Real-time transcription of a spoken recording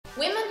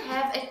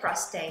a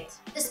prostate.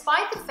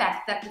 Despite the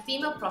fact that the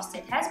female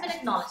prostate has been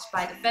acknowledged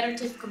by the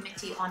Federative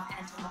Committee on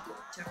Anatomical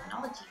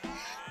Terminology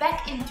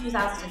back in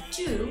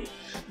 2002,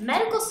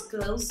 medical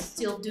schools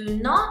still do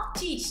not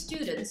teach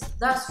students,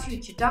 thus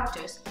future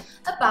doctors,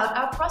 about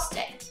our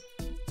prostate.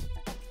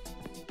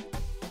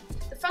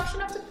 The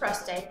function of the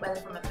prostate, whether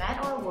from a man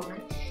or a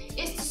woman,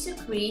 is to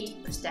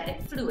secrete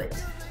prostatic fluid.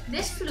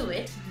 This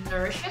fluid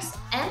nourishes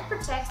and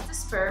protects the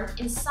sperm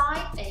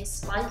inside a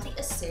slightly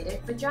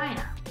acidic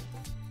vagina.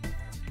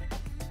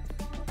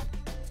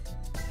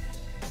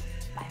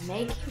 By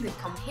making the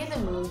come hither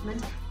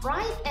movement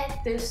right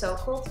at the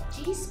so-called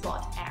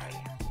G-spot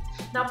area.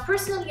 Now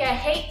personally I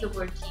hate the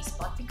word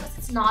G-spot because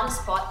it's not a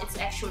spot, it's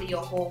actually a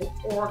whole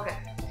organ.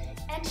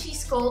 And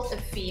she's called a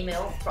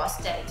female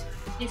prostate.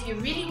 If you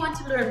really want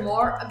to learn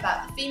more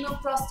about the female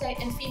prostate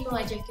and female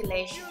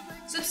ejaculation,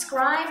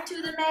 subscribe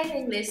to the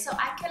mailing list so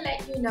I can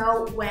let you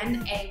know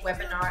when a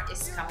webinar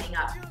is coming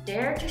up.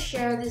 Dare to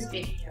share this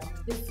video.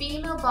 The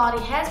female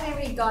body has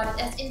been regarded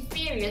as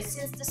inferior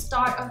since the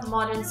start of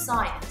modern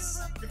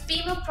science. The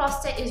female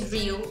prostate is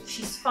real,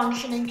 she's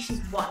functioning,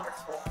 she's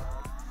wonderful.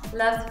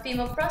 Love the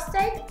female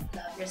prostate?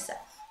 Love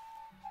yourself.